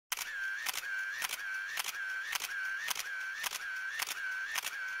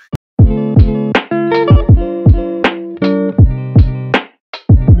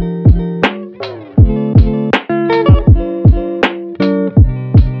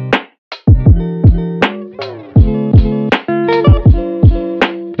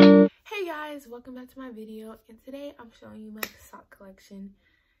Rachel, and today I'm showing you my sock collection.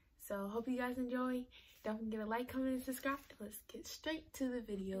 So hope you guys enjoy. Don't forget to like, comment, and subscribe. Let's get straight to the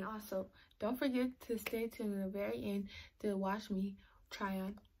video. And also, don't forget to stay tuned to the very end to watch me try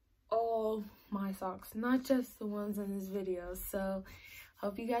on all my socks, not just the ones in this video. So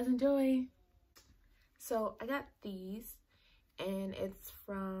hope you guys enjoy. So I got these, and it's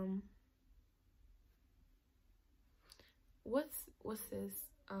from what's this?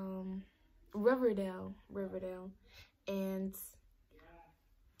 Riverdale, and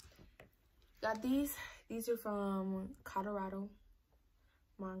got these. These are from Colorado.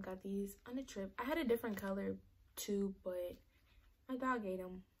 Mom got these on a trip. I had a different color too, but my dog ate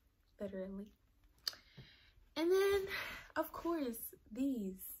them, literally. And then, of course,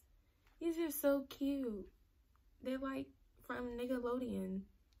 these are so cute. They're like from Nickelodeon.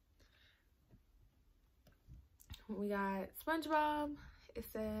 We got SpongeBob. It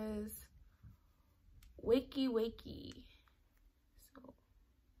says Wakey Wakey. So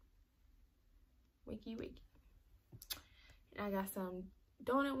Wakey Wakey. And I got some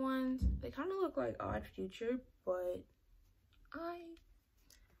donut ones. They kind of look like Odd Future, but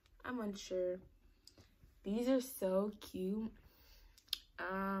I'm unsure. These are so cute.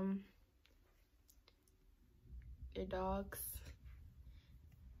 They're dogs.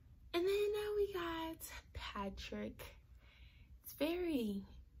 And then now we got Patrick. It's very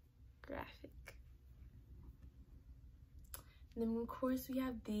graphic. And then of course we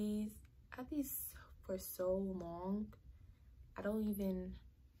have these. I had these for so long. I don't even,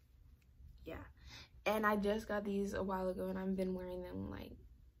 yeah. And I just got these a while ago, and I've been wearing them like,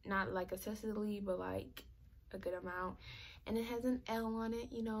 not like obsessively, but like a good amount. And it has an L on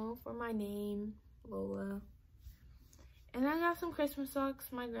it, you know, for my name, Lola. And I got some Christmas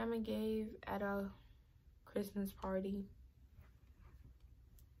socks my grandma gave at a Christmas party.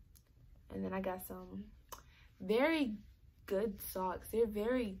 And then I got some very good socks. They're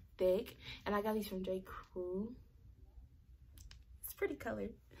very thick. And I got these from J. Crew. It's pretty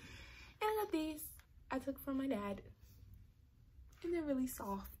colored. And I got these I took from my dad. And they're really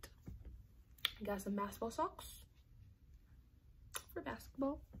soft. I got some basketball socks for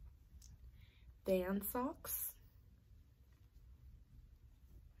basketball. Band socks.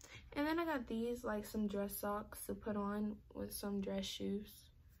 And then I got these, like some dress socks to put on with some dress shoes.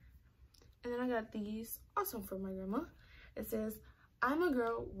 And then I got these, also from my grandma. It says, I'm a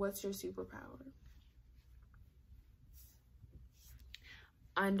girl, what's your superpower?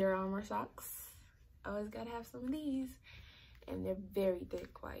 Under Armour socks. Always gotta have some of these. And they're very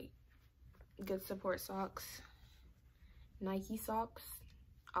thick, like good support socks. Nike socks,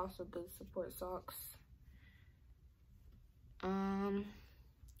 also good support socks.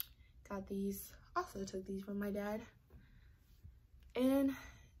 Got these, also took these from my dad. And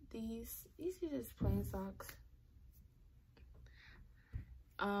these are just plain socks.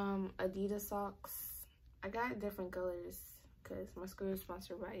 Adidas socks. I got different colors because my school is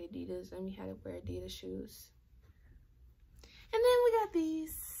sponsored by Adidas and we had to wear Adidas shoes. And then we got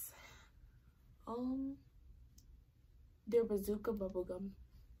these. They're Bazooka bubblegum.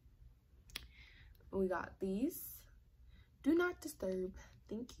 We got these. Do not disturb.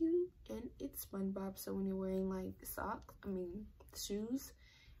 Thank you. And it's SpongeBob, so when you're wearing like shoes,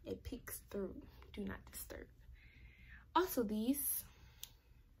 it peeks through. Do not disturb. Also these,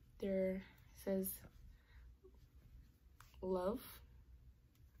 says love.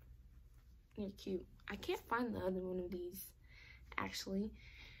 They're cute. I can't find the other one of these actually.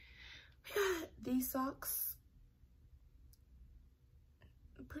 We got these socks.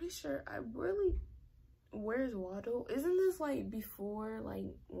 I'm pretty sure where's Waddle? Isn't this like before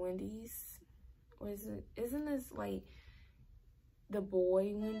like Wendy's? Or isn't this like the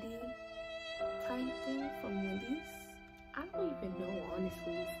boy Wendy type thing from Wendy's? I don't even know,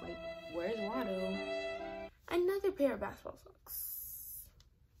 honestly. It's like, where's Waddle? Another pair of basketball socks.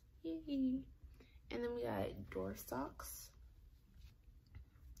 Yay. And then we got door socks.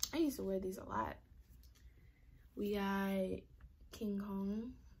 I used to wear these a lot. We got King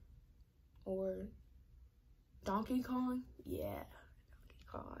Kong or Donkey Kong. Yeah, Donkey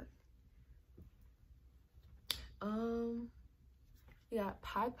Kong. We got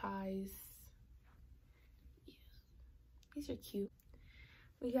Pies. Yeah, these are cute.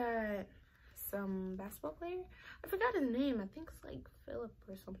 We got some basketball player. I forgot his name. I think it's like Philip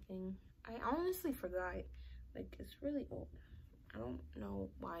or something. I honestly forgot. Like, it's really old. I don't know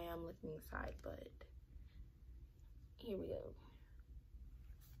why I'm looking inside, but here we go.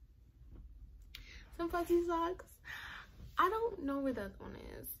 Some fuzzy socks. I don't know where the other one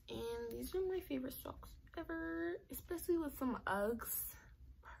is, and these are my favorite socks ever, especially with some Uggs.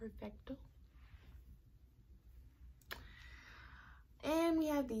 Perfecto. And we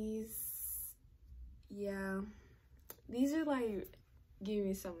have these. Yeah, these are like giving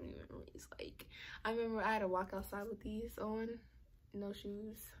me so many memories. Like, I remember I had to walk outside with these on, no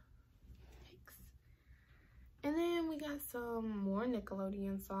shoes. Yikes. And then we got some more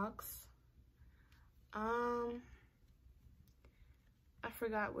Nickelodeon socks. I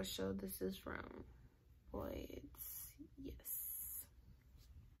forgot what show this is from, but yes.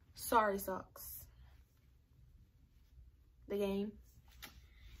 Sorry Socks, the game.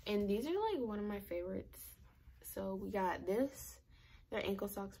 And these are like one of my favorites. So we got this. They're ankle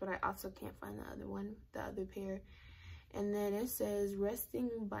socks, but I also can't find the other one, the other pair. And then it says resting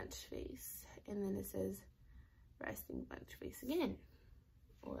bunch face. And then it says resting bunch face again.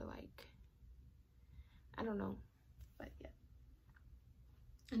 Or like, I don't know, but yeah.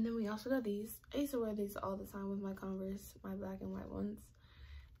 And then we also got these. I used to wear these all the time with my Converse, my black and white ones,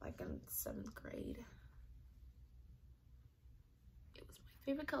 like in 7th grade. It was my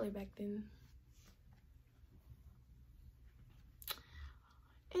favorite color back then.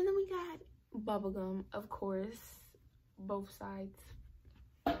 And then we got bubblegum, of course, both sides.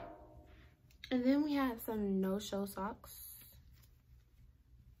 And then we have some no-show socks.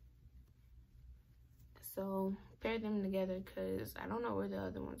 So pair them together because I don't know where the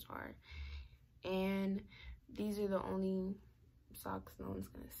other ones are. And these are the only socks no one's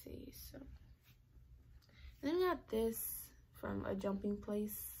gonna see. So and then we got this from A Jumping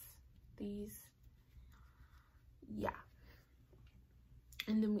Place. These. Yeah.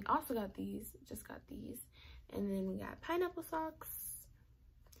 And then we also got these. Just got these. And then we got pineapple socks.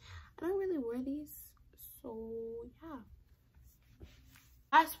 I don't really wear these. So yeah.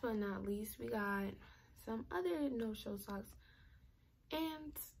 Last but not least, we got some other no-show socks,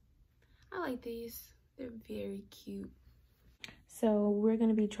 and I like these. They're very cute. So we're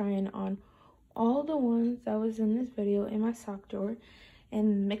gonna be trying on all the ones that was in this video in my sock drawer,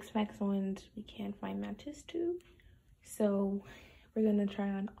 and mix max ones we can't find matches to. So we're gonna try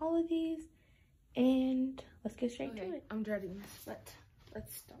on all of these, and let's get straight to it. I'm dreading this, but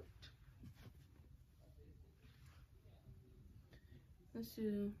let's start. Let's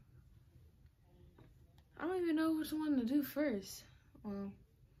do. I don't even know which one to do first. Well,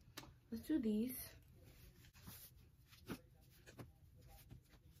 let's do these.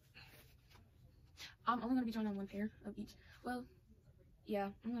 I'm only gonna be trying on one pair of each. Well,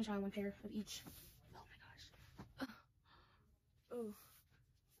 yeah, I'm gonna try on one pair of each. Oh my gosh. Oh,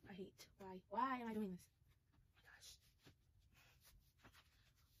 I hate. Why am I doing this? Oh my gosh.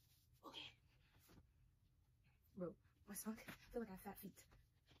 Okay. Bro, my sock. I feel like I have fat feet.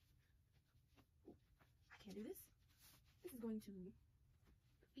 I can't do this. This is going to be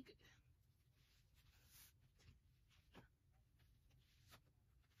good.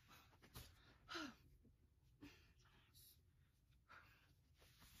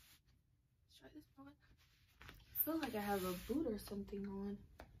 Let's try this one. I feel like I have a boot or something on.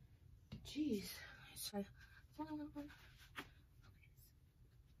 Jeez. Let's try one.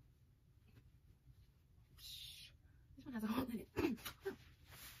 This one has a hole in it.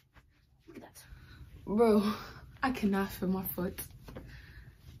 Look at that. Bro, I cannot feel my foot.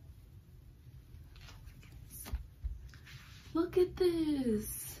 Look at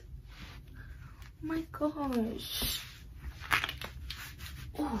this. Oh my gosh.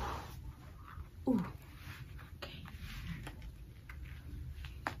 Oh. Ooh. Okay.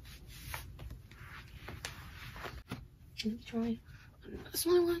 Let me try a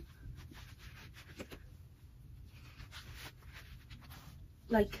smaller one.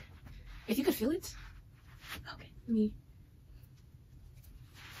 Like, if you could feel it. Okay, let me.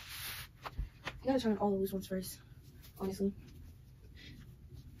 I gotta try on all of these ones first, honestly.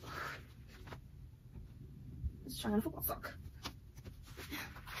 Let's try on a football sock.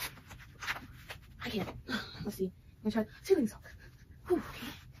 I can't. Let's see. I'm gonna try ceiling sock. Whew.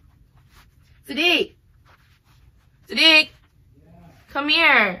 Sadiq! Sadiq! Come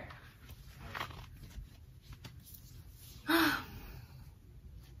here!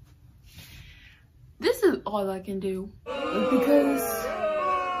 This is all I can do. Because,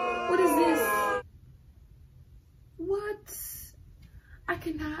 what is this? What? I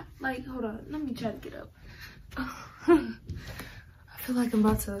cannot, like, hold on. Let me try to get up. I feel like I'm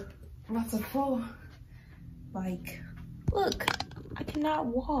about to fall. Like, look, I cannot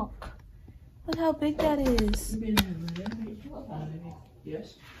walk. Look how big that is.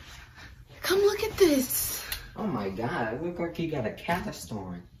 Yes. Come look at this. Oh my god, it looks like you got a cast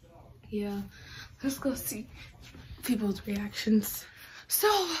on. Yeah, let's go see people's reactions. So,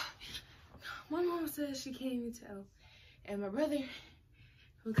 my mom said she can't even tell. And my brother,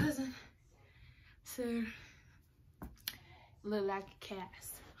 my cousin, said look like a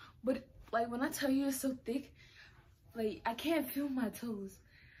cast. But like when I tell you it's so thick, like I can't feel my toes.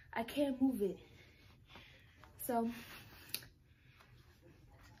 I can't move it. So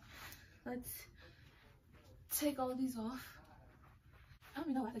let's take all these off. I don't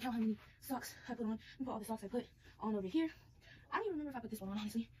even know. I have to count how many socks I put on. And put all the socks I put on over here. I don't even remember if I put this one on,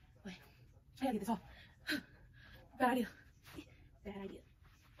 honestly. But I gotta get this off. Bad idea. Bad idea.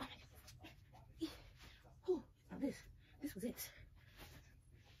 Oh my god. Oh, now this was it.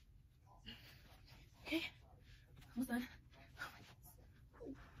 Okay, almost done. Oh my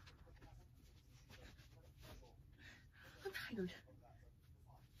god. I'm tired.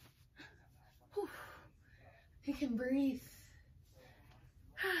 Whew. He can breathe.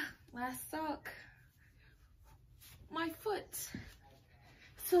 Last sock. My foot.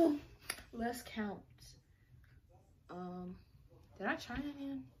 So let's count. Did I try it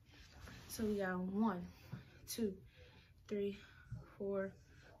again? So we got 1, 2, 3, 4,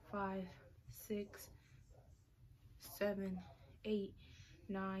 5, 6, 7, 8,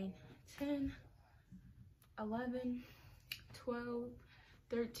 9, 10, 11, 12,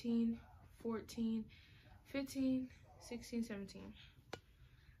 13, 14, 15, 16, 17.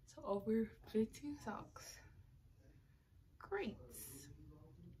 So over 15 socks. Great.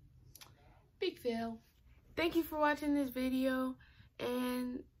 Big fail. Thank you for watching this video,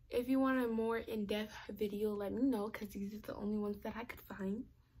 and if you want a more in-depth video, let me know, because these are the only ones that I could find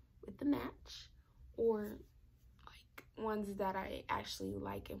with the match, or like ones that I actually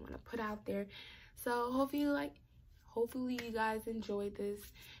like and want to put out there. So hopefully you guys enjoyed this,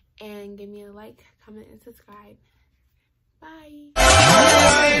 and give me a like, comment, and subscribe. Bye.